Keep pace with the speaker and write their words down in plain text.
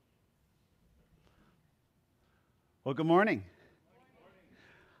Well, good morning.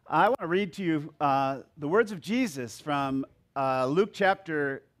 I want to read to you the words of Jesus from Luke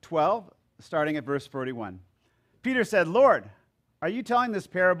chapter 12, starting at verse 41. Peter said, "Lord, are you telling this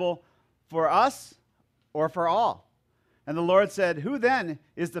parable for us or for all?" And the Lord said, "Who then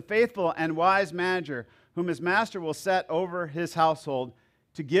is the faithful and wise manager whom his master will set over his household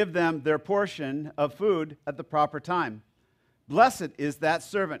to give them their portion of food at the proper time? Blessed is that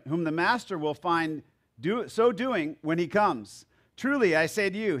servant whom the master will find so doing when he comes. Truly, I say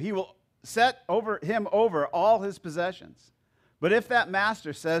to you, he will set him over all his possessions. But if that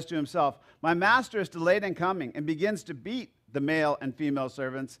master says to himself, 'My master is delayed in coming,' and begins to beat the male and female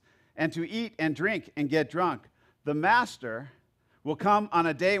servants, and to eat and drink and get drunk, the master will come on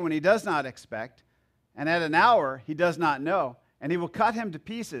a day when he does not expect, and at an hour he does not know, and he will cut him to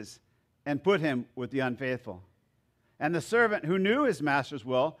pieces and put him with the unfaithful. And the servant who knew his master's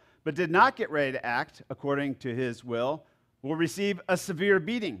will, but did not get ready to act according to his will receive a severe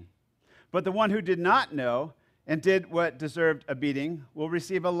beating. But the one who did not know and did what deserved a beating will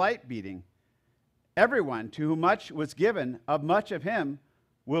receive a light beating. Everyone to whom much was given, of much of him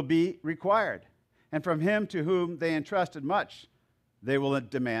will be required. And from him to whom they entrusted much, they will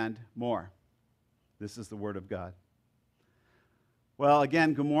demand more." This is the word of God. Well,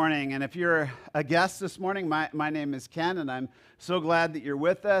 again, good morning. And if you're a guest this morning, my name is Ken, and I'm so glad that you're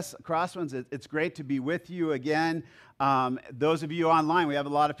with us. Crosswinds, it's great to be with you again. Those of you online, we have a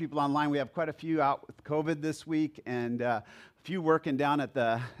lot of people online. We have quite a few out with COVID this week, and a few working down at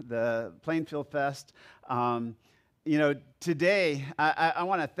the Plainfield Fest. Today, I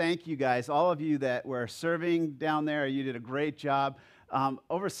want to thank you guys, all of you that were serving down there. You did a great job.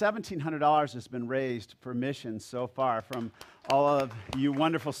 Over $1,700 has been raised for missions so far from all of you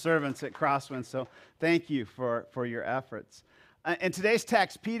wonderful servants at Crosswinds. So thank you for your efforts. In today's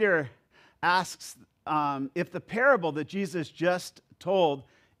text, Peter asks if the parable that Jesus just told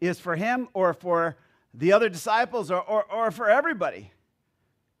is for him or for the other disciples or for everybody.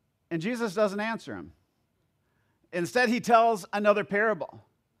 And Jesus doesn't answer him. Instead, he tells another parable.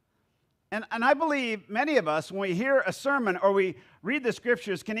 And I believe many of us, when we hear a sermon or we read the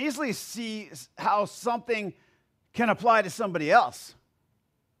scriptures, can easily see how something can apply to somebody else,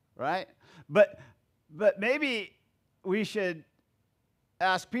 right? But maybe we should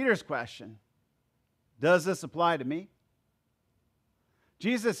ask Peter's question: does this apply to me?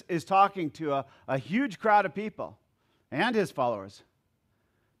 Jesus is talking to a huge crowd of people and his followers.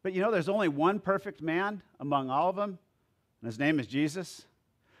 But there's only one perfect man among all of them, and his name is Jesus.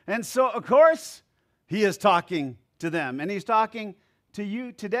 And so, of course, he is talking to them, and he's talking to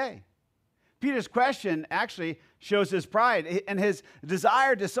you today. Peter's question actually shows his pride and his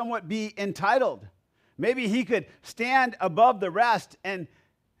desire to somewhat be entitled. Maybe he could stand above the rest and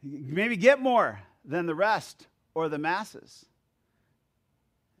maybe get more than the rest or the masses.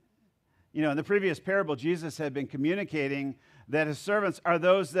 In the previous parable, Jesus had been communicating that his servants are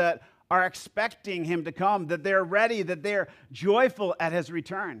those that are expecting him to come, that they're ready, that they're joyful at his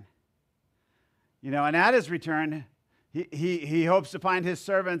return. And at his return, he hopes to find his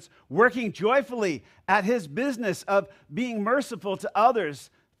servants working joyfully at his business of being merciful to others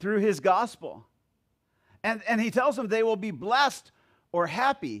through his gospel. And he tells them they will be blessed or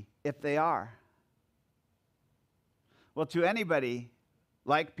happy if they are. Well, to anybody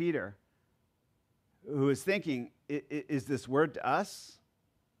like Peter who is thinking, is this word to us?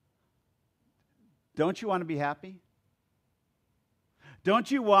 Don't you want to be happy?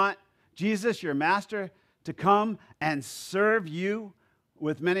 Don't you want Jesus, your master, to come and serve you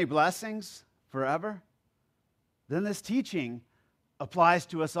with many blessings forever? Then this teaching applies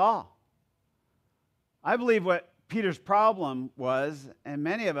to us all. I believe what Peter's problem was, and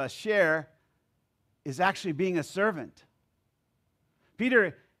many of us share, is actually being a servant.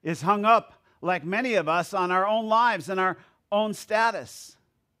 Peter is hung up, like many of us, on our own lives and our own status.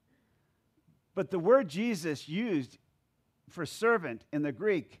 But the word Jesus used for servant in the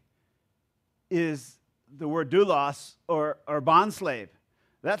Greek is the word doulos or bondslave.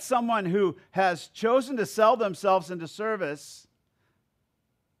 That's someone who has chosen to sell themselves into service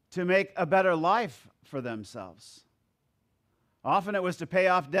to make a better life for themselves. Often it was to pay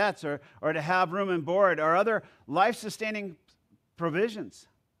off debts or to have room and board or other life-sustaining provisions.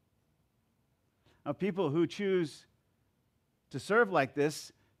 Now, people who choose to serve like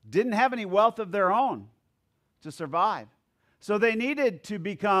this didn't have any wealth of their own to survive. So they needed to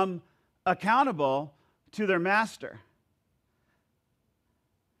become accountable to their master.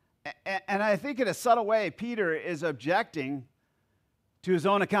 And I think in a subtle way, Peter is objecting to his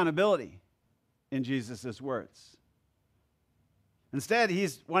own accountability in Jesus' words. Instead,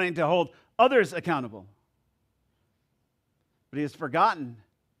 he's wanting to hold others accountable. But he has forgotten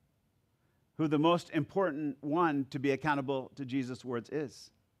who the most important one to be accountable to Jesus' words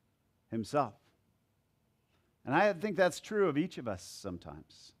is, himself. And I think that's true of each of us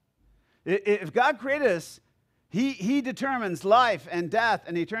sometimes. If God created us, he determines life and death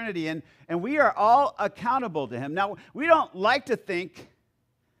and eternity, and we are all accountable to him. Now, we don't like to think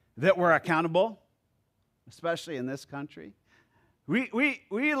that we're accountable, especially in this country.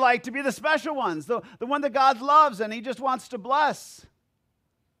 We like to be the special ones, the one that God loves and he just wants to bless.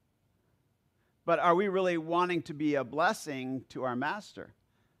 But are we really wanting to be a blessing to our master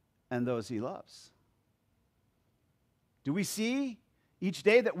and those he loves? Do we see each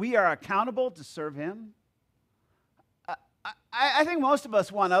day that we are accountable to serve him? I think most of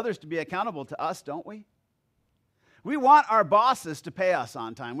us want others to be accountable to us, don't we? We want our bosses to pay us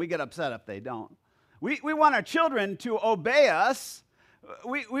on time. We get upset if they don't. We want our children to obey us.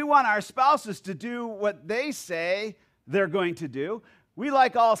 We want our spouses to do what they say they're going to do. We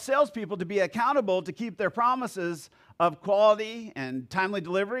like all salespeople to be accountable to keep their promises of quality and timely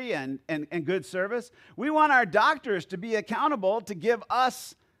delivery and good service. We want our doctors to be accountable to give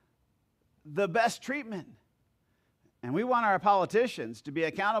us the best treatment. And we want our politicians to be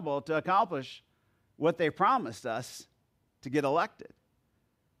accountable to accomplish what they promised us to get elected.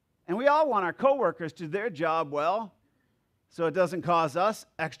 And we all want our coworkers to do their job well so it doesn't cause us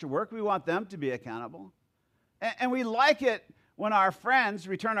extra work. We want them to be accountable. And we like it when our friends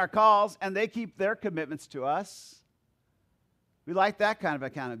return our calls and they keep their commitments to us. We like that kind of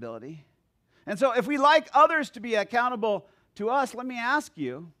accountability. And so if we like others to be accountable to us, let me ask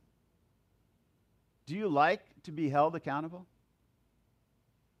you, do you like to be held accountable?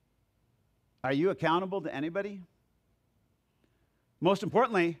 Are you accountable to anybody? Most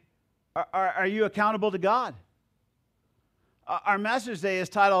importantly, are you accountable to God? Our message today is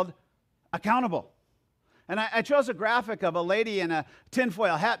titled Accountable. And I chose a graphic of a lady in a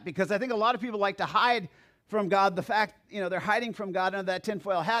tinfoil hat because I think a lot of people like to hide from God the fact, they're hiding from God under that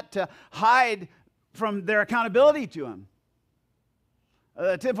tinfoil hat to hide from their accountability to him.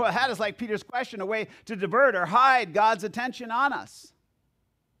 The tinfoil hat is like Peter's question, a way to divert or hide God's attention on us.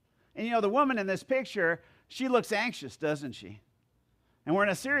 And the woman in this picture, she looks anxious, doesn't she? And we're in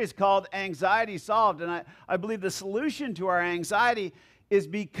a series called Anxiety Solved, and I believe the solution to our anxiety is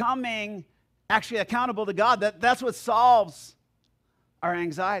becoming actually accountable to God. That's what solves our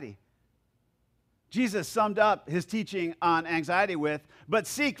anxiety. Jesus summed up his teaching on anxiety with, "But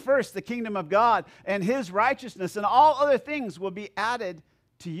seek first the kingdom of God and his righteousness, and all other things will be added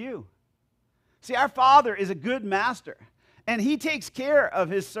to you." See, our Father is a good master, and he takes care of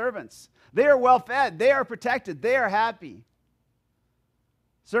his servants. They are well fed, they are protected, they are happy.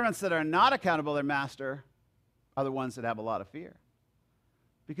 Servants that are not accountable to their master are the ones that have a lot of fear,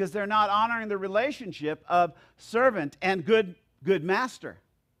 because they're not honoring the relationship of servant and good master.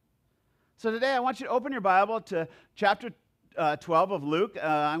 So today I want you to open your Bible to chapter 12 of Luke.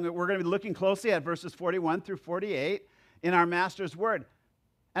 We're going to be looking closely at verses 41 through 48 in our Master's Word.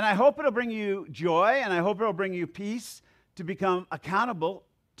 And I hope it'll bring you joy, and I hope it'll bring you peace to become accountable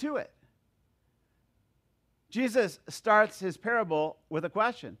to it. Jesus starts his parable with a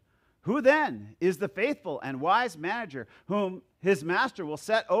question. Who then is the faithful and wise manager whom his master will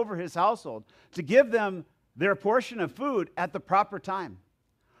set over his household to give them their portion of food at the proper time?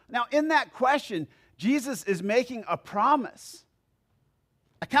 Now, in that question, Jesus is making a promise.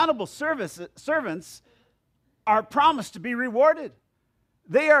 Accountable servants are promised to be rewarded.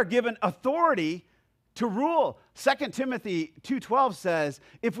 They are given authority to rule. 2 Timothy 2:12 says,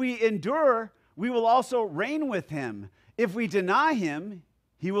 "If we endure, we will also reign with him. If we deny him,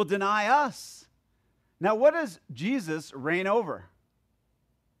 he will deny us." Now, what does Jesus reign over?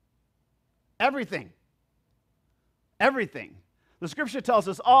 Everything. Everything. The scripture tells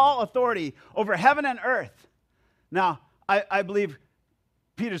us all authority over heaven and earth. Now, I believe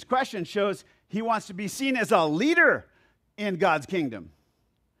Peter's question shows he wants to be seen as a leader in God's kingdom.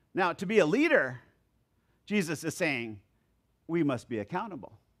 Now, to be a leader, Jesus is saying, we must be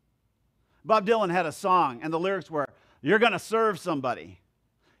accountable. Bob Dylan had a song, and the lyrics were, "You're going to serve somebody.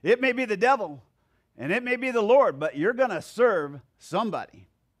 It may be the devil, and it may be the Lord, but you're going to serve somebody."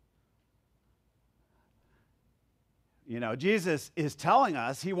 Jesus is telling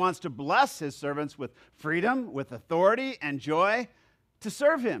us he wants to bless his servants with freedom, with authority, and joy to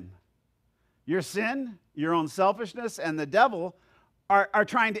serve him. Your sin, your own selfishness, and the devil are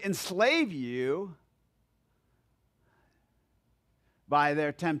trying to enslave you by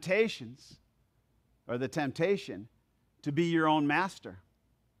their temptations, or the temptation to be your own master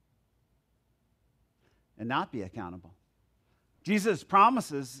and not be accountable. Jesus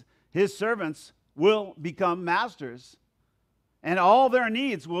promises his servants will become masters and all their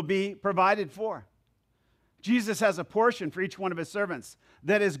needs will be provided for. Jesus has a portion for each one of his servants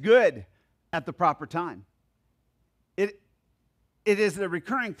that is good at the proper time. It is the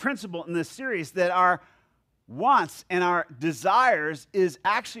recurring principle in this series that our wants and our desires is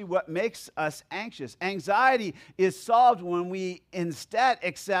actually what makes us anxious. Anxiety is solved when we instead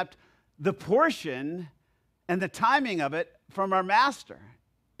accept the portion and the timing of it from our master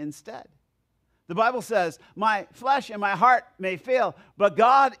instead. The Bible says, my flesh and my heart may fail, but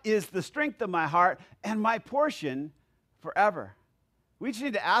God is the strength of my heart and my portion forever. We just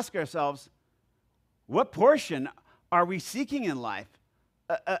need to ask ourselves, what portion are we seeking in life?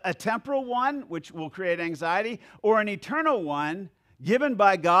 A temporal one, which will create anxiety, or an eternal one given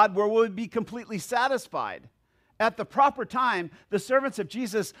by God where we'll be completely satisfied? At the proper time, the servants of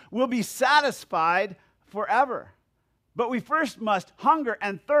Jesus will be satisfied forever. But we first must hunger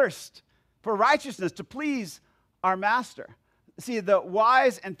and thirst for righteousness to please our master. See, the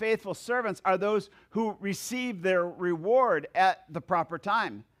wise and faithful servants are those who receive their reward at the proper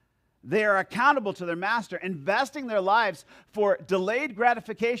time. They are accountable to their master, investing their lives for delayed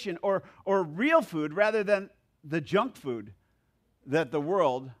gratification or real food rather than the junk food that the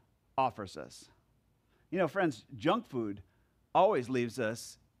world offers us. You know, friends, junk food always leaves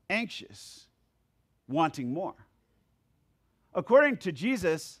us anxious, wanting more. According to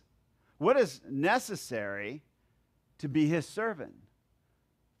Jesus, what is necessary to be his servant?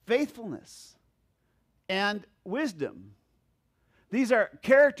 Faithfulness and wisdom. These are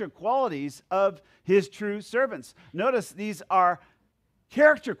character qualities of his true servants. Notice these are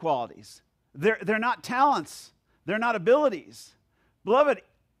character qualities. They're not talents. They're not abilities. Beloved,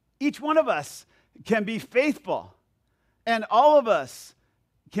 each one of us can be faithful, and all of us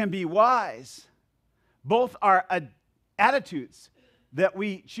can be wise. Both are attitudes that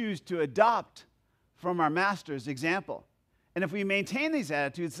we choose to adopt from our master's example. And if we maintain these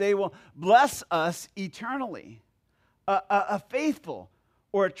attitudes, they will bless us eternally. A faithful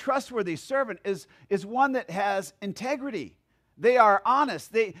or a trustworthy servant is one that has integrity. They are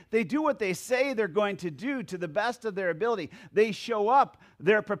honest. They do what they say they're going to do to the best of their ability. They show up.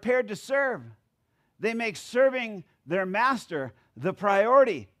 They're prepared to serve. They make serving their master the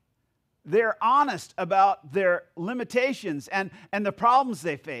priority. They're honest about their limitations and the problems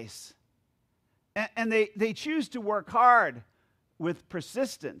they face. And they choose to work hard with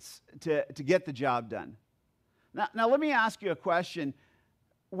persistence to get the job done. Now, let me ask you a question.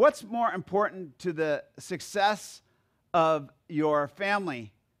 What's more important to the success of your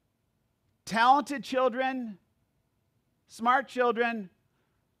family? Talented children, smart children,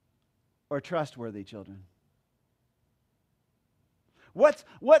 or trustworthy children? What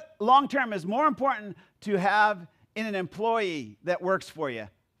long-term is more important to have in an employee that works for you?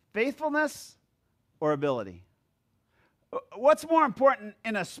 Faithfulness or ability? What's more important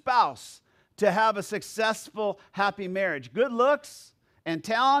in a spouse to have a successful, happy marriage? Good looks and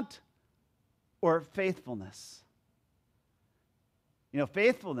talent or faithfulness? You know,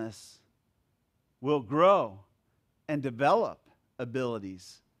 faithfulness will grow and develop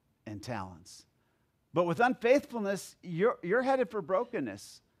abilities and talents. But with unfaithfulness, you're headed for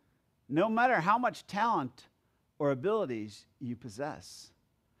brokenness, no matter how much talent or abilities you possess.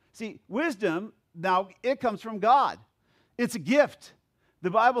 See, wisdom, now, it comes from God. It's a gift. The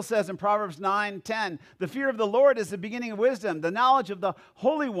Bible says in Proverbs 9:10, the fear of the Lord is the beginning of wisdom. The knowledge of the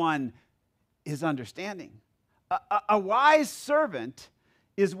Holy One is understanding. A wise servant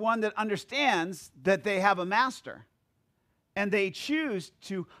is one that understands that they have a master, and they choose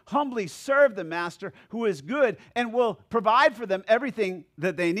to humbly serve the master who is good and will provide for them everything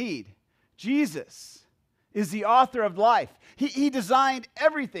that they need. Jesus is the author of life. He designed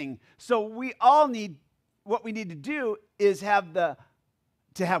everything. So what we need to do is to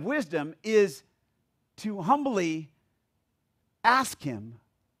have wisdom is to humbly ask him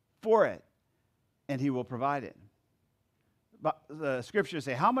for it, and he will provide it. But the scriptures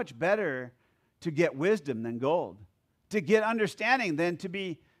say, how much better to get wisdom than gold? To get understanding than to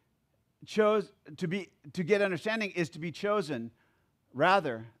get understanding is to be chosen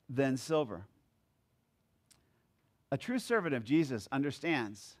rather than silver. A true servant of Jesus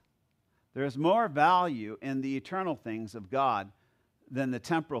understands there is more value in the eternal things of God than the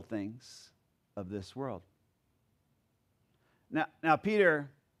temporal things of this world. Now Peter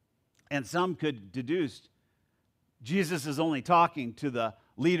and some could deduce Jesus is only talking to the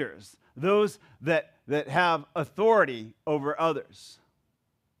leaders, those that have authority over others.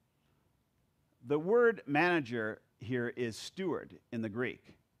 The word manager here is steward in the Greek.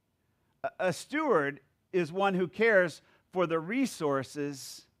 A steward is one who cares for the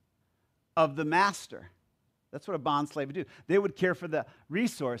resources of the master. That's what a bond slave would do. They would care for the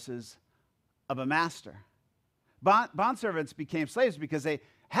resources of a master. Bond servants became slaves because they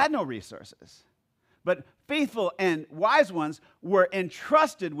had no resources. But faithful and wise ones were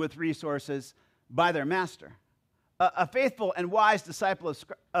entrusted with resources by their master. A faithful and wise disciple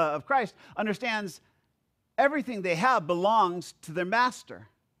of Christ understands everything they have belongs to their master.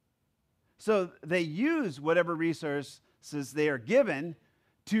 So they use whatever resources they are given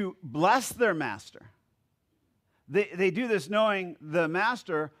to bless their master. They do this knowing the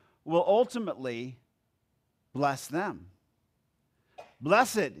master will ultimately bless them.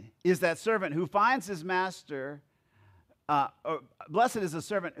 Blessed is that servant who finds his master, blessed is the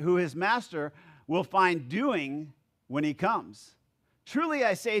servant who his master will find doing when he comes. Truly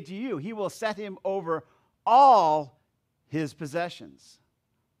I say to you, he will set him over all his possessions.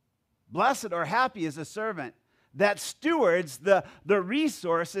 Blessed or happy is a servant that stewards the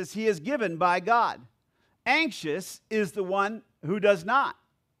resources he is given by God. Anxious is the one who does not.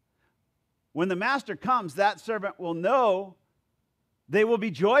 When the master comes, that servant will know they will be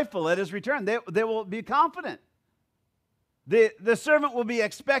joyful at his return. They will be confident. The servant will be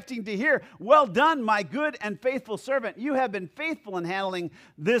expecting to hear, "Well done, my good and faithful servant. You have been faithful in handling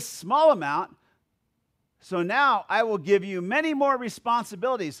this small amount, so now I will give you many more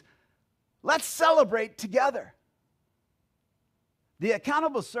responsibilities. Let's celebrate together." The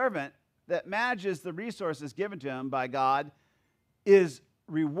accountable servant that manages the resources given to him by God is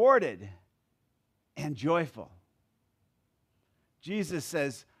rewarded and joyful. Jesus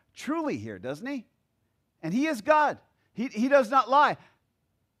says truly here, doesn't he? And he is God. He does not lie.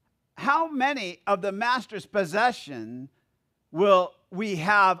 How many of the master's possession will we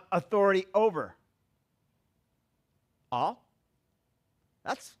have authority over? All?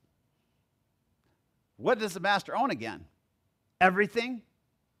 What does the master own again? Everything?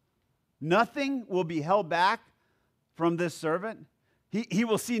 Nothing will be held back from this servant. He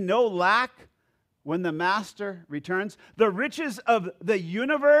will see no lack when the master returns. The riches of the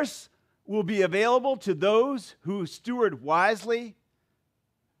universe will be available to those who steward wisely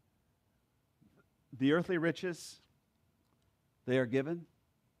the earthly riches they are given.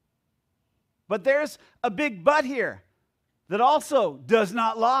 But there's a big but here that also does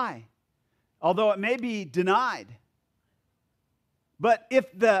not lie, although it may be denied. But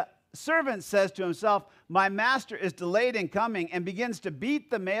if the servant says to himself, "My master is delayed in coming," and begins to beat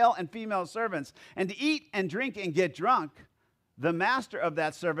the male and female servants, and to eat and drink and get drunk, the master of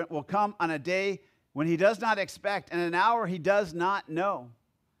that servant will come on a day when he does not expect, and an hour he does not know.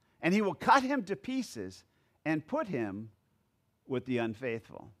 And he will cut him to pieces and put him with the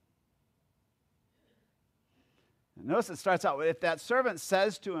unfaithful. And notice it starts out with, if that servant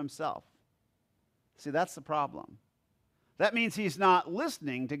says to himself. See, that's the problem. That means he's not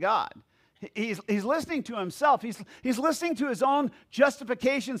listening to God. He's listening to himself. He's listening to his own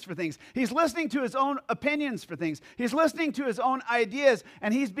justifications for things. He's listening to his own opinions for things. He's listening to his own ideas,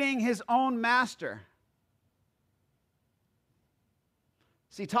 and he's being his own master.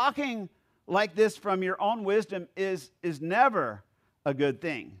 See, talking like this from your own wisdom is never a good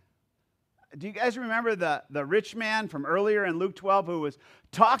thing. Do you guys remember the rich man from earlier in Luke 12 who was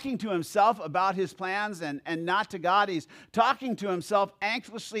talking to himself about his plans and not to God? He's talking to himself,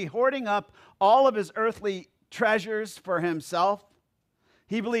 anxiously hoarding up all of his earthly treasures for himself.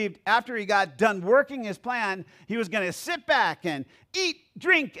 He believed after he got done working his plan, he was going to sit back and eat,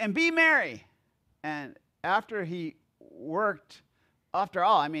 drink, and be merry. And after he worked, after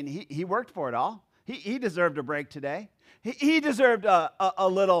all, I mean, he worked for it all. He deserved a break today. He deserved a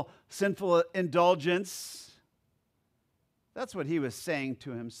little sinful indulgence. That's what he was saying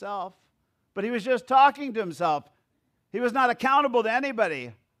to himself. But he was just talking to himself. He was not accountable to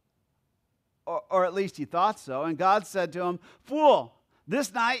anybody. Or at least he thought so. And God said to him, "Fool,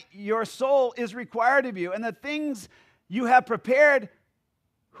 this night your soul is required of you, and the things you have prepared,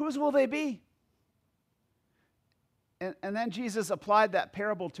 whose will they be?" And then Jesus applied that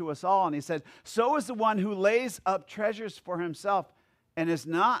parable to us all, and he said, "So is the one who lays up treasures for himself and is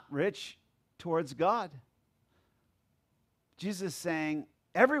not rich towards God." Jesus is saying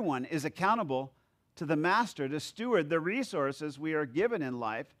everyone is accountable to the master to steward the resources we are given in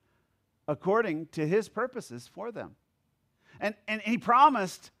life according to his purposes for them. And he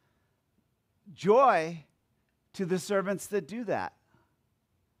promised joy to the servants that do that.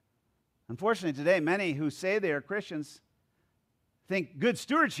 Unfortunately, today, many who say they are Christians think good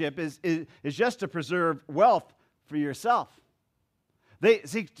stewardship is just to preserve wealth for yourself. They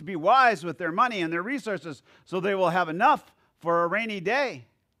seek to be wise with their money and their resources so they will have enough for a rainy day.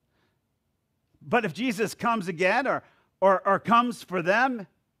 But if Jesus comes again or comes for them,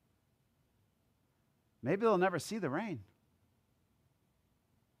 maybe they'll never see the rain.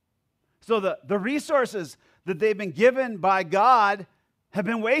 So the resources that they've been given by God have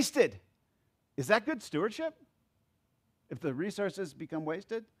been wasted. Is that good stewardship? If the resources become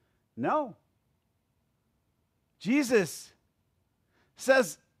wasted? No. Jesus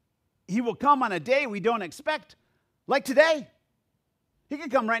says he will come on a day we don't expect, like today. He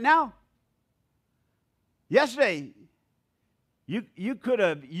could come right now. Yesterday, you could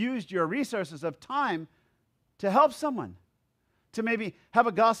have used your resources of time to help someone, to maybe have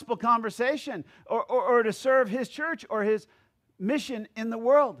a gospel conversation, or to serve his church or his mission in the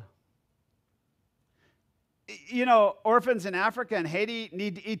world. You know, orphans in Africa and Haiti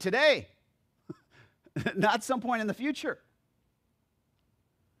need to eat today, not some point in the future.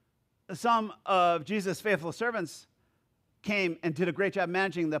 Some of Jesus' faithful servants came and did a great job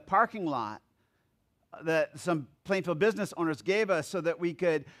managing the parking lot that some Plainfield business owners gave us so that we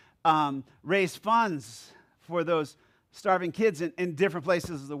could raise funds for those starving kids in different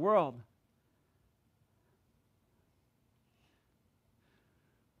places of the world.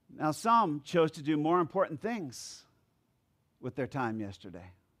 Now, some chose to do more important things with their time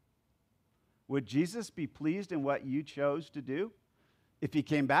yesterday. Would Jesus be pleased in what you chose to do if he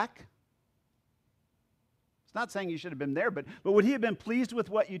came back? It's not saying you should have been there, but would he have been pleased with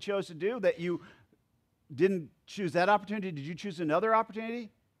what you chose to do, that you didn't choose that opportunity? Did you choose another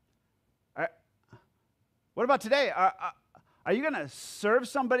opportunity? What about today? Are you going to serve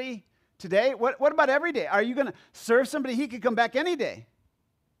somebody today? What about every day? Are you going to serve somebody? He could come back any day.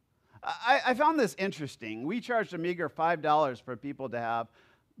 I found this interesting. We charged a meager $5 for people to have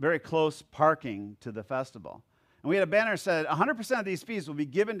very close parking to the festival. And we had a banner that said 100% of these fees will be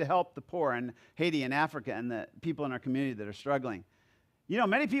given to help the poor in Haiti and Africa and the people in our community that are struggling. You know,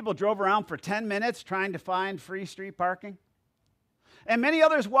 many people drove around for 10 minutes trying to find free street parking. And many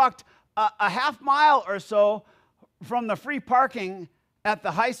others walked a half mile or so from the free parking at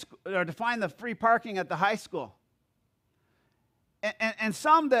the high school, or to find the free parking at the high school. And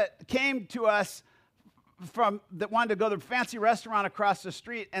some that came to us that wanted to go to the fancy restaurant across the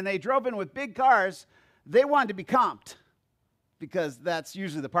street, and they drove in with big cars, they wanted to be comped because that's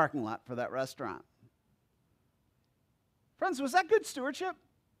usually the parking lot for that restaurant. Friends, was that good stewardship?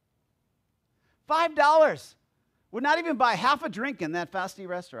 $5 would not even buy half a drink in that fancy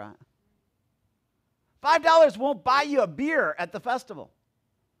restaurant. $5 won't buy you a beer at the festival.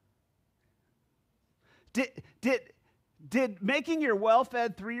 Did making your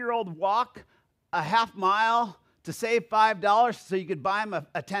well-fed 3-year-old walk a half mile to save $5 so you could buy him a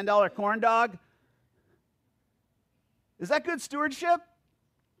 $10 corn dog? Is that good stewardship?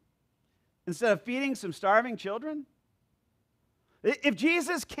 Instead of feeding some starving children? If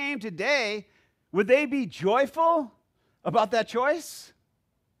Jesus came today, would they be joyful about that choice?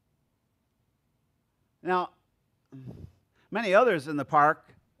 Now, many others in the park,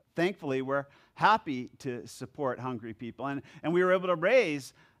 thankfully, were happy to support hungry people. And we were able to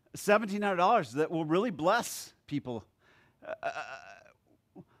raise $1,700 that will really bless people.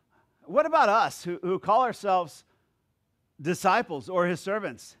 What about us who call ourselves disciples or his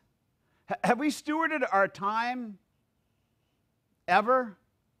servants? Have we stewarded our time ever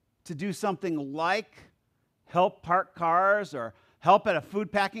to do something like help park cars or help at a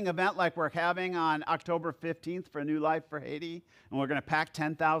food packing event like we're having on October 15th for New Life for Haiti, and we're going to pack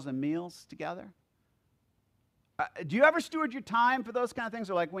 10,000 meals together? Do you ever steward your time for those kind of things?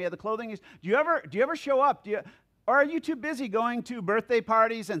 Or like when we had the clothing, do you ever show up? Or are you too busy going to birthday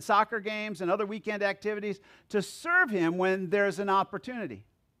parties and soccer games and other weekend activities to serve him when there's an opportunity?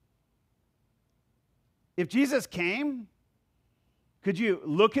 If Jesus came, could you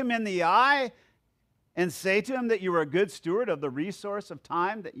look him in the eye and say to him that you were a good steward of the resource of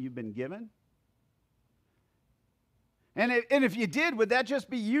time that you've been given? And if you did, would that just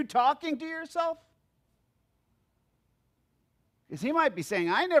be you talking to yourself? Because he might be saying,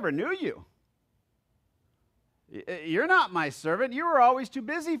 I never knew you. You're not my servant. You were always too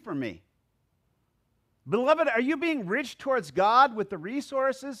busy for me. Beloved, are you being rich towards God with the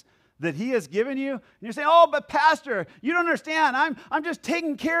resources that he has given you? And you're saying, oh, but pastor, you don't understand. I'm just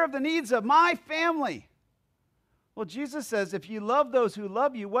taking care of the needs of my family. Well, Jesus says, if you love those who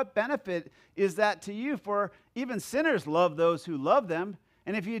love you, what benefit is that to you? For even sinners love those who love them.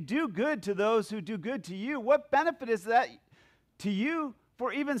 And if you do good to those who do good to you, what benefit is that to you?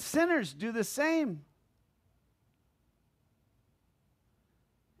 For even sinners do the same.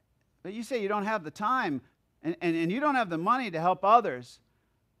 But you say you don't have the time and you don't have the money to help others.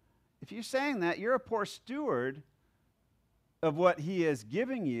 If you're saying that, you're a poor steward of what he is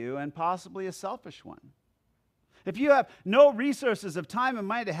giving you, and possibly a selfish one. If you have no resources of time and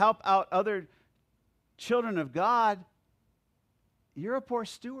money to help out other children of God, you're a poor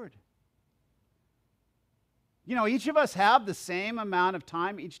steward. You know, each of us have the same amount of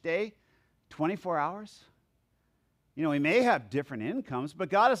time each day, 24 hours. You know, we may have different incomes, but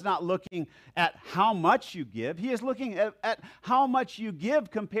God is not looking at how much you give. He is looking at how much you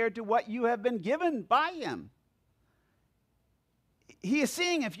give compared to what you have been given by Him. He is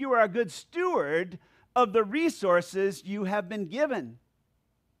seeing if you are a good steward of the resources you have been given.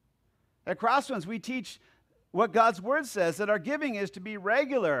 At Crosswinds, we teach what God's Word says, that our giving is to be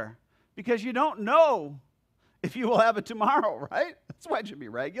regular, because you don't know if you will have it tomorrow, right? That's why it should be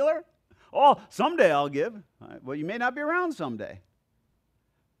regular. Oh, someday I'll give. Well, you may not be around someday.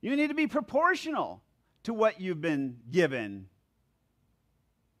 You need to be proportional to what you've been given.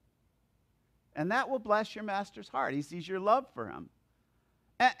 And that will bless your master's heart. He sees your love for him.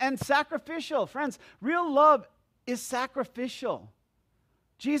 And sacrificial. Friends, real love is sacrificial.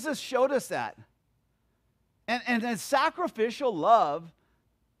 Jesus showed us that. And a sacrificial love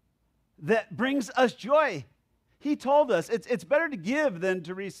that brings us joy. He told us it's better to give than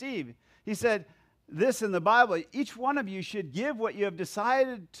to receive. He said this in the Bible, each one of you should give what you have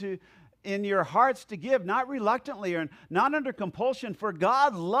decided to in your hearts to give, not reluctantly or not under compulsion, for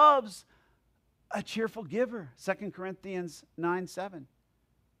God loves a cheerful giver. 2 Corinthians 9:7.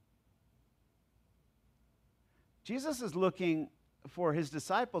 Jesus is looking for his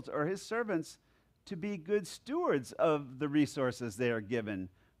disciples or his servants to be good stewards of the resources they are given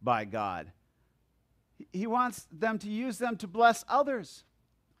by God. He wants them to use them to bless others,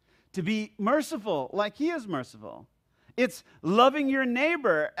 to be merciful like he is merciful. It's loving your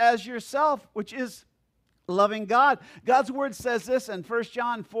neighbor as yourself, which is loving God. God's word says this in 1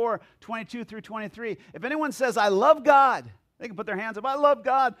 John 4:22 through 23. If anyone says, I love God, they can put their hands up, I love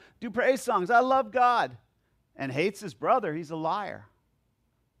God, do praise songs, I love God, and hates his brother, he's a liar.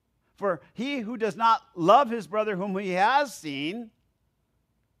 For he who does not love his brother whom he has seen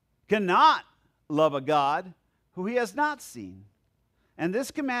cannot love a God who he has not seen. And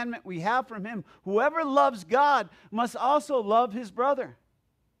this commandment we have from him, whoever loves God must also love his brother.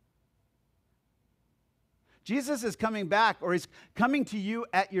 Jesus is coming back, or he's coming to you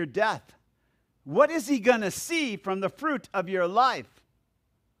at your death. What is he going to see from the fruit of your life?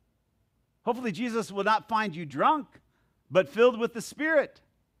 Hopefully Jesus will not find you drunk, but filled with the Spirit.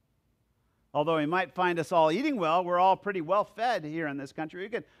 Although he might find us all eating well, we're all pretty well fed here in this country. You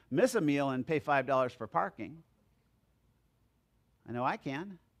could miss a meal and pay $5 for parking. I know I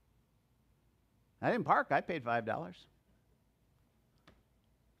can. I didn't park, I paid $5.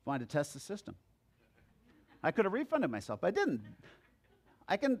 Wanted to test the system. I could have refunded myself, but I didn't.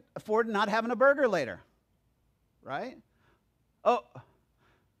 I can afford not having a burger later, right? Oh,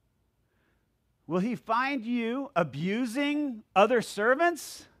 will he find you abusing other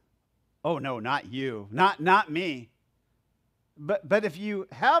servants? Oh, no, not you, not me. But if you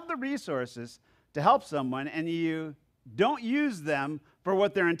have the resources to help someone and you don't use them for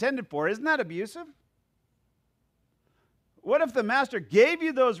what they're intended for, isn't that abusive? What if the master gave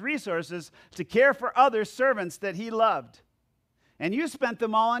you those resources to care for other servants that he loved, and you spent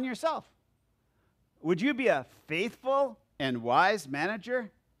them all on yourself? Would you be a faithful and wise manager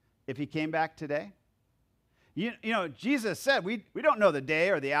if he came back today? You know, Jesus said, we don't know the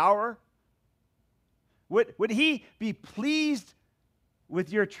day or the hour. Would he be pleased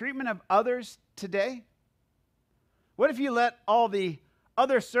with your treatment of others today? What if you let all the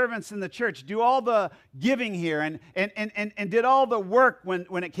other servants in the church do all the giving here and did all the work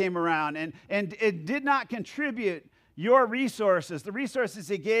when it came around and it did not contribute your resources, the resources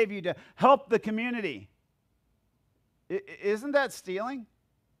he gave you to help the community? Isn't that stealing?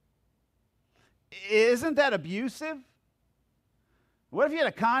 Isn't that abusive? What if you had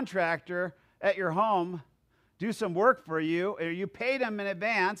a contractor at your home do some work for you, or you paid them in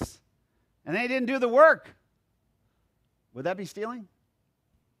advance and they didn't do the work? Would that be stealing?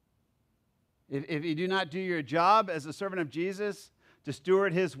 If you do not do your job as a servant of Jesus to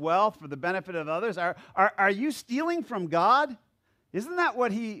steward his wealth for the benefit of others, are you stealing from God? Isn't that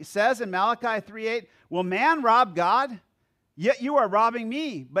what he says in Malachi 3:8? Will man rob God? Yet you are robbing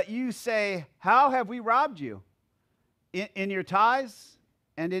me. But you say, how have we robbed you? In your tithes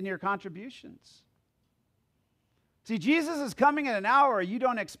and in your contributions. See, Jesus is coming at an hour you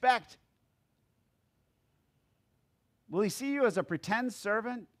don't expect. Will he see you as a pretend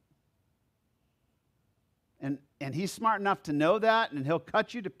servant? And he's smart enough to know that, and he'll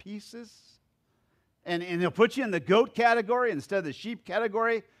cut you to pieces. And he'll put you in the goat category instead of the sheep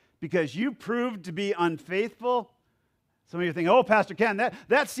category because you proved to be unfaithful. Some of you think, oh, Pastor Ken,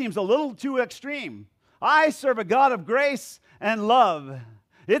 that seems a little too extreme. I serve a God of grace and love.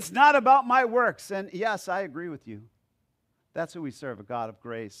 It's not about my works. And yes, I agree with you. That's who we serve, a God of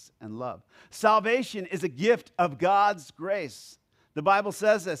grace and love. Salvation is a gift of God's grace. The Bible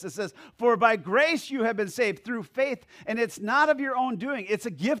says this. It says, for by grace you have been saved through faith, and it's not of your own doing. It's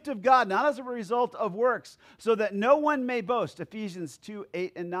a gift of God, not as a result of works, so that no one may boast. Ephesians 2,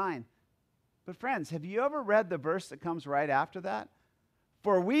 8 and 9. But friends, have you ever read the verse that comes right after that?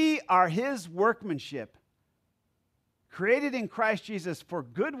 For we are his workmanship, created in Christ Jesus for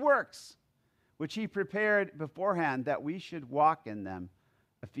good works, which he prepared beforehand that we should walk in them.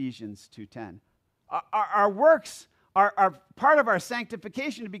 Ephesians 2:10. Our works are part of our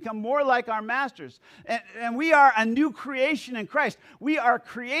sanctification to become more like our masters. And we are a new creation in Christ. We are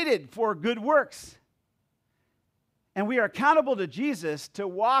created for good works. And we are accountable to Jesus to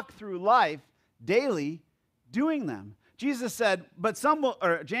walk through life daily doing them. Jesus said, but some will,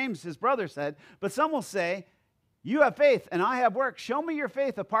 or James, his brother said, but some will say, you have faith and I have works. Show me your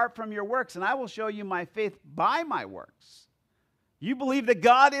faith apart from your works, and I will show you my faith by my works. You believe that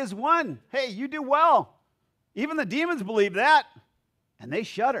God is one. Hey, you do well. Even the demons believe that, and they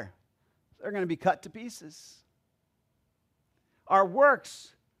shudder. They're going to be cut to pieces. Our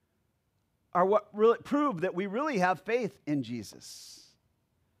works are what really prove that we really have faith in Jesus.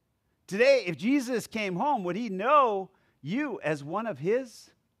 Today, if Jesus came home, would he know you as one of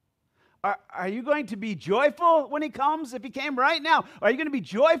his? Are you going to be joyful when he comes if he came right now? Are you going to be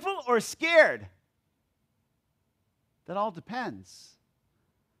joyful or scared? That all depends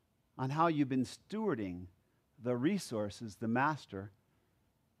on how you've been stewarding the resources the master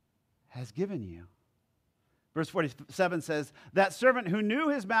has given you. Verse 47 says, that servant who knew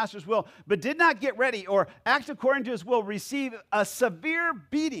his master's will but did not get ready or act according to his will received a severe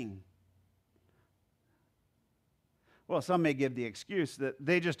beating. Well, some may give the excuse that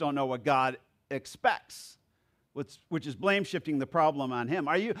they just don't know what God expects, which is blame shifting the problem on him.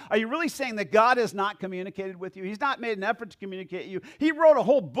 Are you really saying that God has not communicated with you? He's not made an effort to communicate you. He wrote a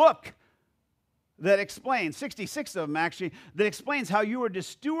whole book that explains, 66 of them actually, that explains how you are to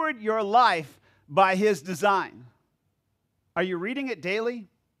steward your life by his design. Are you reading it daily?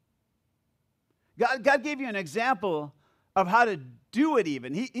 God gave you an example of how to do it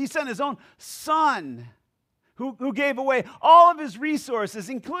even. He sent his own son who gave away all of his resources,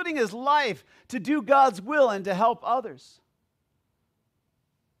 including his life, to do God's will and to help others.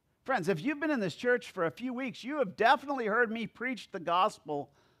 Friends, if you've been in this church for a few weeks, you have definitely heard me preach the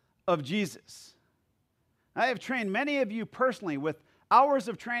gospel of Jesus. I have trained many of you personally with hours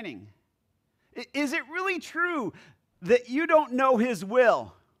of training. Is it really true that you don't know his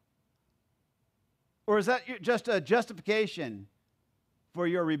will? Or is that just a justification for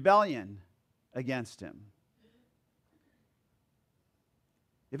your rebellion against him?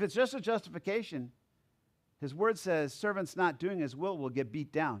 If it's just a justification, his word says servants not doing his will get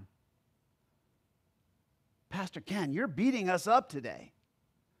beat down. Pastor Ken, you're beating us up today.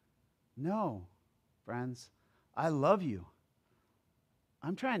 No, friends, I love you.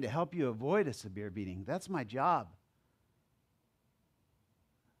 I'm trying to help you avoid a severe beating. That's my job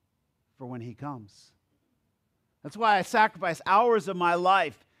for when he comes. That's why I sacrifice hours of my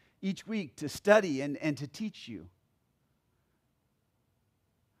life each week to study and to teach you.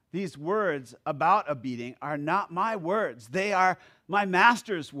 These words about a beating are not my words. They are my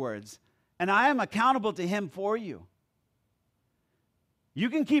master's words, and I am accountable to him for you. You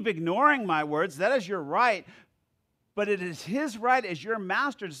can keep ignoring my words. That is your right, but it is his right as your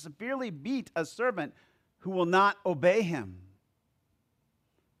master to severely beat a servant who will not obey him.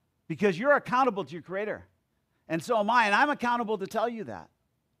 Because you're accountable to your Creator, and so am I, and I'm accountable to tell you that.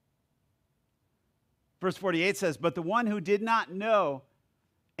 Verse 48 says, but the one who did not know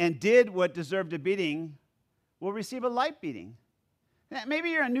and did what deserved a beating will receive a light beating. Maybe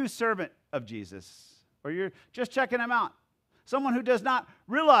you're a new servant of Jesus, or you're just checking him out. Someone who does not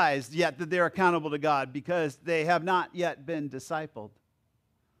realize yet that they're accountable to God because they have not yet been discipled.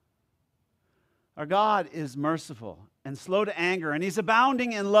 Our God is merciful and slow to anger, and he's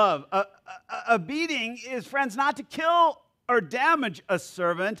abounding in love. A beating is, friends, not to kill or damage a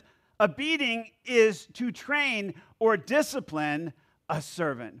servant. A beating is to train or discipline a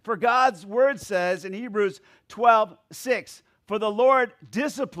servant. For God's word says in Hebrews 12:6, for the Lord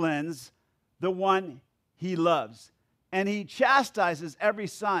disciplines the one he loves, and he chastises every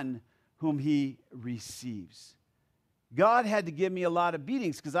son whom he receives. God had to give me a lot of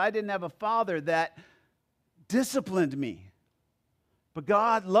beatings because I didn't have a father that disciplined me. But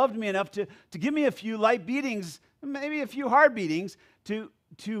God loved me enough to give me a few light beatings, maybe a few hard beatings, to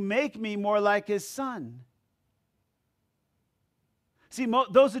make me more like his son. See,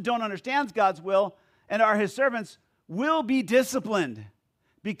 those that don't understand God's will and are his servants will be disciplined.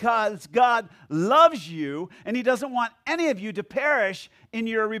 because God loves you and he doesn't want any of you to perish in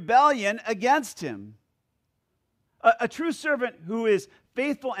your rebellion against him. A true servant who is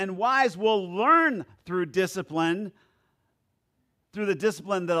faithful and wise will learn through discipline, through the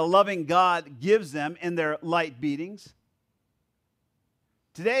discipline that a loving God gives them in their light beatings.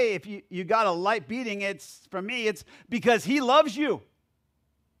 Today, if you got a light beating, it's because he loves you.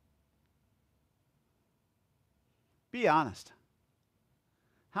 Be honest.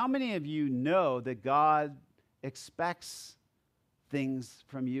 How many of you know that God expects things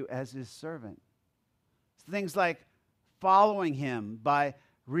from you as his servant? Things like following him by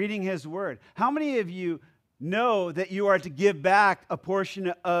reading his word. How many of you know that you are to give back a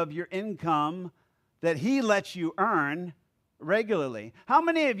portion of your income that he lets you earn regularly? How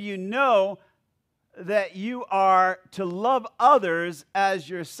many of you know that you are to love others as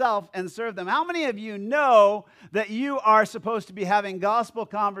yourself and serve them? How many of you know that you are supposed to be having gospel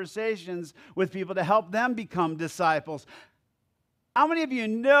conversations with people to help them become disciples? How many of you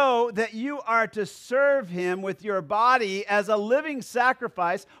know that you are to serve him with your body as a living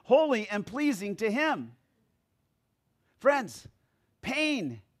sacrifice, holy and pleasing to him? Friends,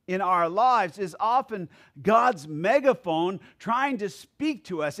 pain in our lives is often God's megaphone trying to speak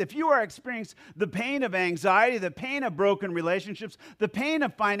to us. If you are experiencing the pain of anxiety, the pain of broken relationships, the pain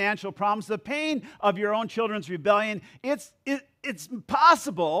of financial problems, the pain of your own children's rebellion, it's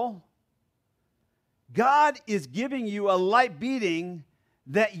possible God is giving you a light beating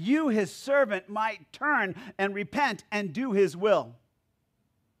that you, his servant, might turn and repent and do his will.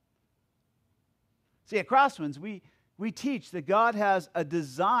 See, at Crosswinds, we teach that God has a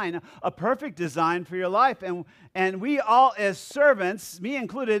design, a perfect design for your life. And we all as servants, me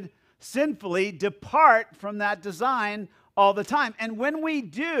included, sinfully depart from that design all the time. And when we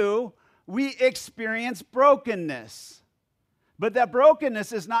do, we experience brokenness. But that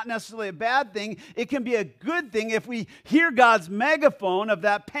brokenness is not necessarily a bad thing. It can be a good thing if we hear God's megaphone of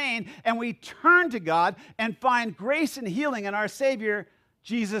that pain and we turn to God and find grace and healing in our Savior,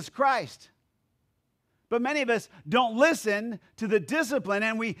 Jesus Christ. But many of us don't listen to the discipline,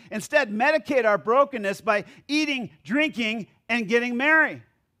 and we instead medicate our brokenness by eating, drinking, and getting merry.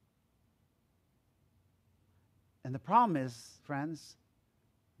 And the problem is, friends,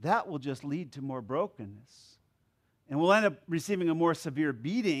 that will just lead to more brokenness. And we'll end up receiving a more severe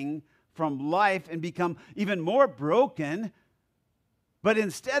beating from life and become even more broken. But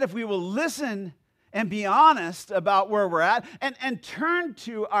instead, if we will listen and be honest about where we're at and turn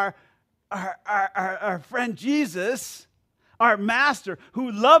to our friend Jesus, our master,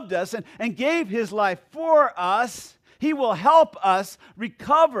 who loved us and gave his life for us, he will help us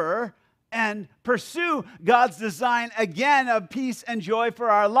recover and pursue God's design again of peace and joy for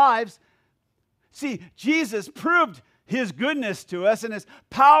our lives. See, Jesus proved his goodness to us and his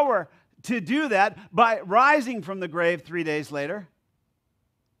power to do that by rising from the grave 3 days later.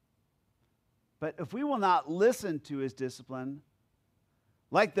 But if we will not listen to his discipline,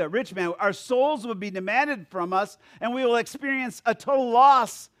 like the rich man, our souls will be demanded from us, and we will experience a total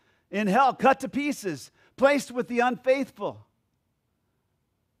loss in hell, cut to pieces, placed with the unfaithful.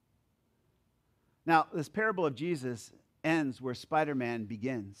 Now, this parable of Jesus ends where Spider-Man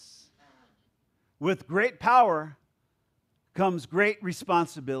begins. With great power comes great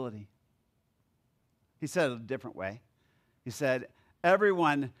responsibility. He said it a different way. He said,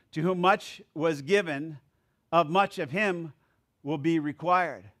 everyone to whom much was given, of much of him will be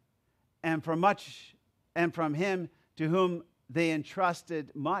required, and from him to whom they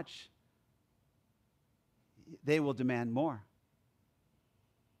entrusted much, they will demand more.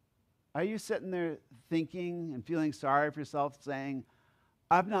 Are you sitting there thinking and feeling sorry for yourself, saying,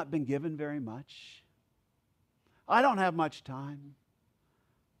 I've not been given very much. I don't have much time.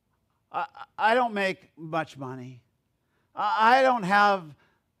 I don't make much money. I don't have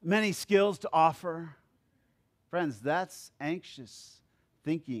many skills to offer. Friends, that's anxious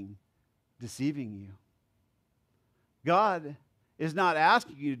thinking deceiving you. God is not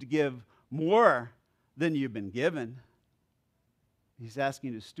asking you to give more than you've been given. He's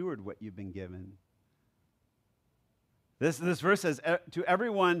asking you to steward what you've been given. This verse says, to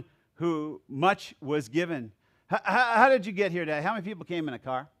everyone who much was given. How did you get here today? How many people came in a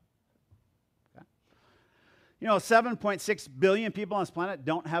car? Okay. 7.6 billion people on this planet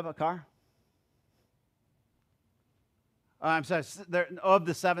don't have a car. I'm sorry,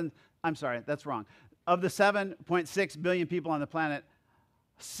 that's wrong. Of the 7.6 billion people on the planet,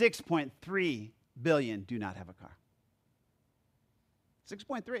 6.3 billion do not have a car.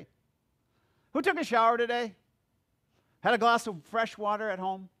 6.3. Who took a shower today? Had a glass of fresh water at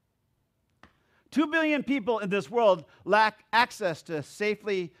home? 2 billion people in this world lack access to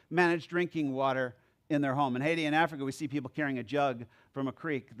safely managed drinking water in their home. In Haiti and Africa, we see people carrying a jug from a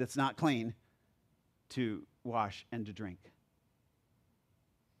creek that's not clean to wash and to drink.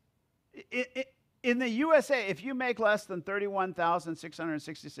 In the USA, if you make less than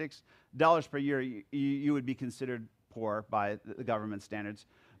 $31,666 per year, you would be considered poor by the government standards.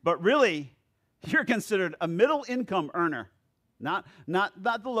 But really, you're considered a middle income earner. Not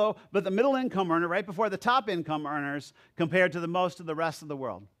the low, but the middle income earner, right before the top income earners compared to the most of the rest of the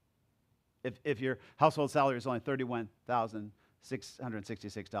world. If your household salary is only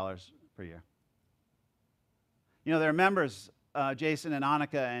 $31,666 per year. You know, there are members, Jason and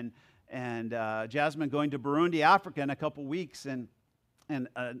Annika and Jasmine, going to Burundi, Africa in a couple weeks, and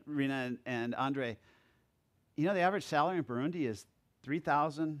Rena and Andre. You know, the average salary in Burundi is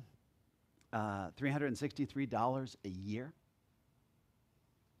 $363 a year.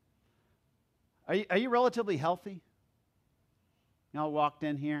 Are you relatively healthy? You all walked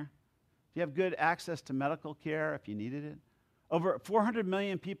in here. Do you have good access to medical care if you needed it? Over 400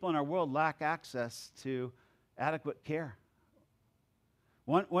 million people in our world lack access to adequate care.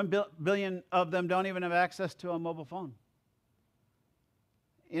 1 billion of them don't even have access to a mobile phone.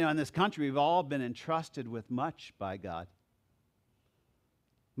 You know, in this country, we've all been entrusted with much by God.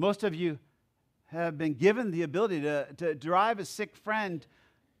 Most of you have been given the ability to drive a sick friend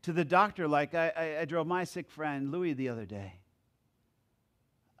to the doctor, like I drove my sick friend, Louis, the other day.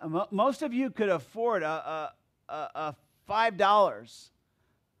 Most of you could afford a $5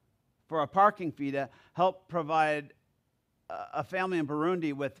 for a parking fee to help provide a family in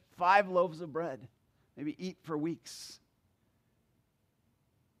Burundi with 5 loaves of bread, maybe eat for weeks.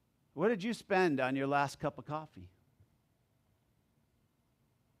 What did you spend on your last cup of coffee?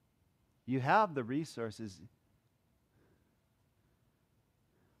 You have the resources.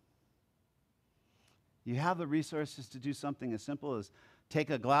 You have the resources to do something as simple as take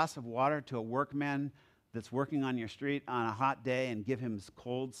a glass of water to a workman that's working on your street on a hot day and give him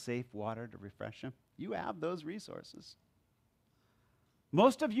cold, safe water to refresh him. You have those resources.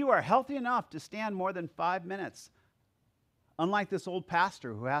 Most of you are healthy enough to stand more than 5 minutes. Unlike this old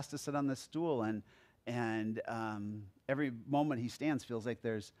pastor who has to sit on this stool and every moment he stands feels like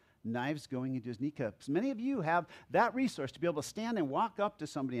there's knives going into his kneecaps. Many of you have that resource to be able to stand and walk up to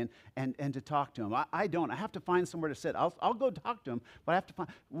somebody and to talk to him. I don't. I have to find somewhere to sit. I'll go talk to him, but I have to find.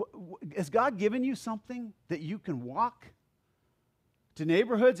 Has God given you something that you can walk to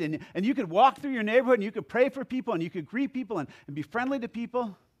neighborhoods and you could walk through your neighborhood and you could pray for people and you could greet people and be friendly to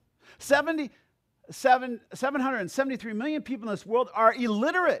people? 773 million people in this world are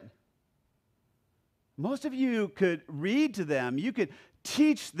illiterate. Most of you could read to them. You could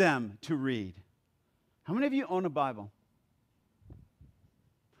teach them to read. How many of you own a Bible?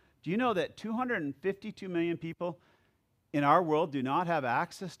 Do you know that 252 million people in our world do not have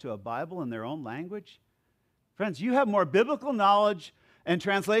access to a Bible in their own language? Friends, you have more biblical knowledge and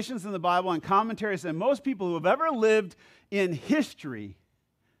translations in the Bible and commentaries than most people who have ever lived in history.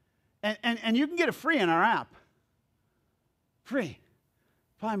 And you can get it free in our app. Free.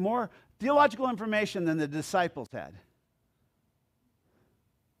 Probably more theological information than the disciples had.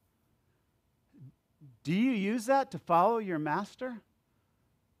 Do you use that to follow your master?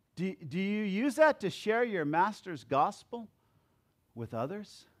 Do you use that to share your master's gospel with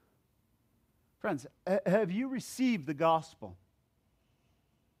others? Friends, have you received the gospel?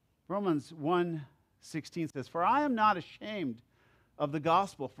 Romans 1:16 says, "For I am not ashamed of the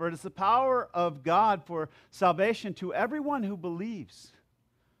gospel, for it is the power of God for salvation to everyone who believes."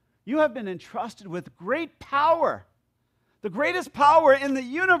 You have been entrusted with great power, the greatest power in the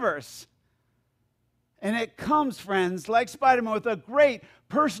universe. And it comes, friends, like Spider-Man, with a great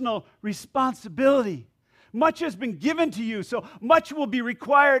personal responsibility. Much has been given to you, so much will be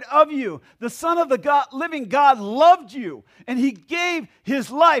required of you. The Son of the living God loved you, and He gave His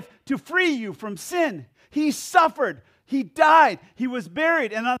life to free you from sin. He suffered, He died, He was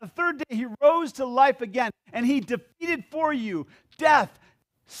buried, and on the third day He rose to life again, and He defeated for you death,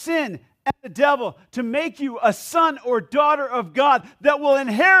 sin, and the devil to make you a son or daughter of God that will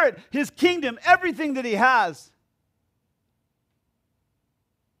inherit His kingdom, everything that He has.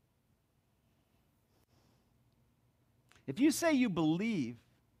 If you say you believe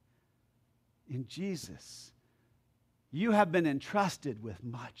in Jesus, you have been entrusted with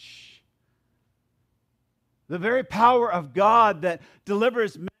much. The very power of God that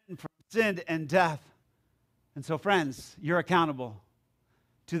delivers men from sin and death. And so, friends, you're accountable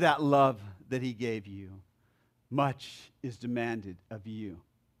to that love that He gave you. Much is demanded of you.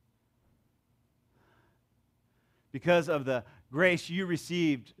 Because of the grace you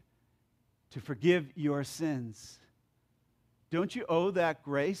received to forgive your sins. Don't you owe that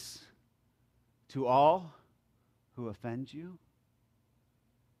grace to all who offend you?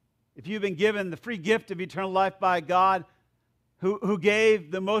 If you've been given the free gift of eternal life by God, who gave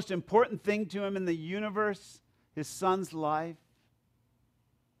the most important thing to him in the universe, his son's life,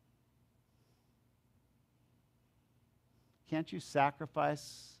 can't you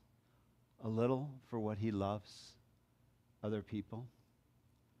sacrifice a little for what he loves, other people?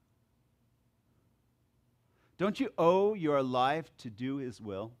 Don't you owe your life to do his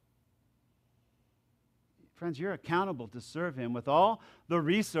will? Friends, you're accountable to serve him with all the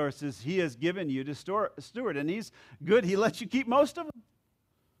resources he has given you to steward. And he's good. He lets you keep most of them.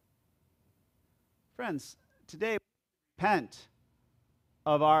 Friends, today, repent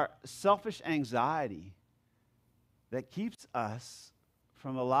of our selfish anxiety that keeps us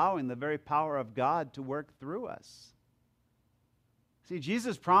from allowing the very power of God to work through us. See,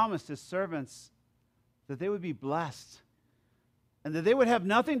 Jesus promised his servants that they would be blessed and that they would have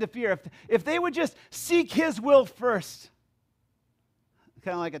nothing to fear if they would just seek his will first.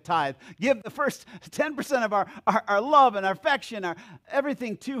 Kind of like a tithe. Give the first 10% of our love and our affection, our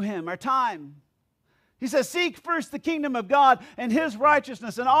everything to him, our time. He says, seek first the kingdom of God and his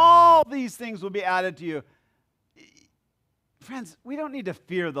righteousness, and all these things will be added to you. Friends, we don't need to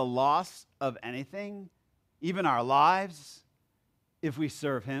fear the loss of anything, even our lives, if we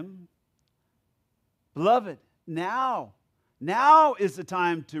serve him. Beloved, now is the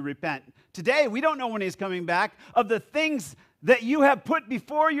time to repent. Today, we don't know when he's coming back, of the things that you have put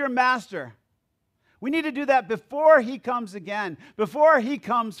before your master. We need to do that before he comes again, before he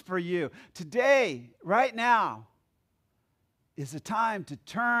comes for you. Today, right now, is the time to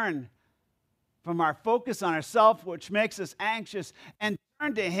turn from our focus on ourselves, which makes us anxious, and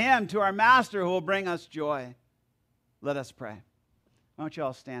turn to him, to our master, who will bring us joy. Let us pray. Why don't you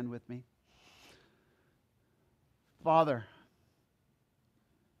all stand with me? Father,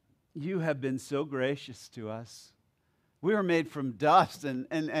 you have been so gracious to us. We were made from dust,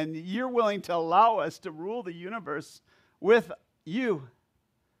 and you're willing to allow us to rule the universe with you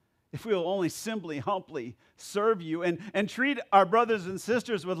if we will only simply, humbly serve you and treat our brothers and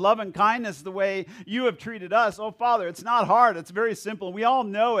sisters with love and kindness the way you have treated us. Oh, Father, it's not hard. It's very simple. We all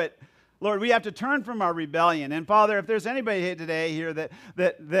know it. Lord, we have to turn from our rebellion. And Father, if there's anybody here today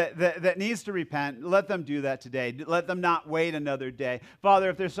that needs to repent, let them do that today. Let them not wait another day.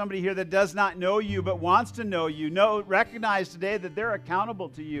 Father, if there's somebody here that does not know you but wants to know you, recognize today that they're accountable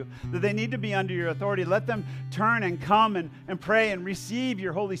to you, that they need to be under your authority. Let them turn and come and pray and receive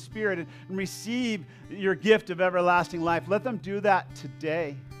your Holy Spirit and receive your gift of everlasting life. Let them do that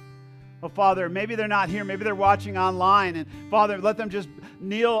today. Oh, Father, maybe they're not here. Maybe they're watching online. And Father, let them just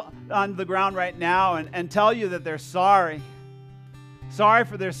kneel on the ground right now and tell you that they're sorry. Sorry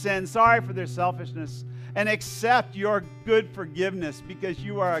for their sin. Sorry for their selfishness. And accept your good forgiveness, because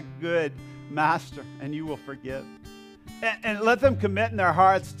you are a good master and you will forgive. And let them commit in their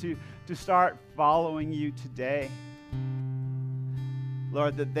hearts to start following you today.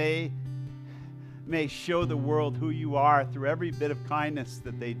 Lord, that they may show the world who you are through every bit of kindness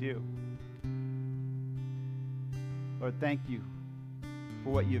that they do. Lord, thank you for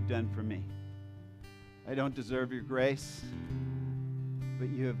what you've done for me. I don't deserve your grace, but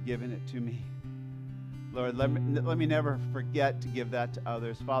you have given it to me. Lord, let me never forget to give that to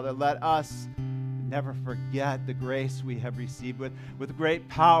others. Father, let us never forget the grace we have received. With great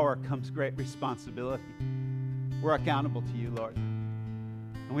power comes great responsibility. We're accountable to you, Lord.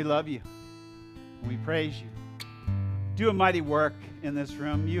 And we love you. And we praise you. Do a mighty work in this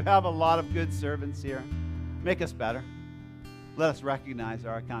room. You have a lot of good servants here. Make us better. Let us recognize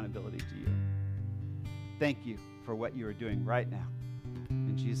our accountability to you. Thank you for what you are doing right now.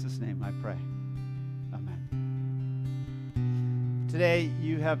 In Jesus' name I pray. Amen. Today,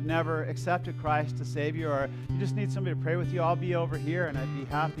 you have never accepted Christ to save you, or you just need somebody to pray with you. I'll be over here, and I'd be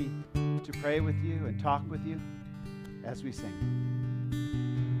happy to pray with you and talk with you as we sing.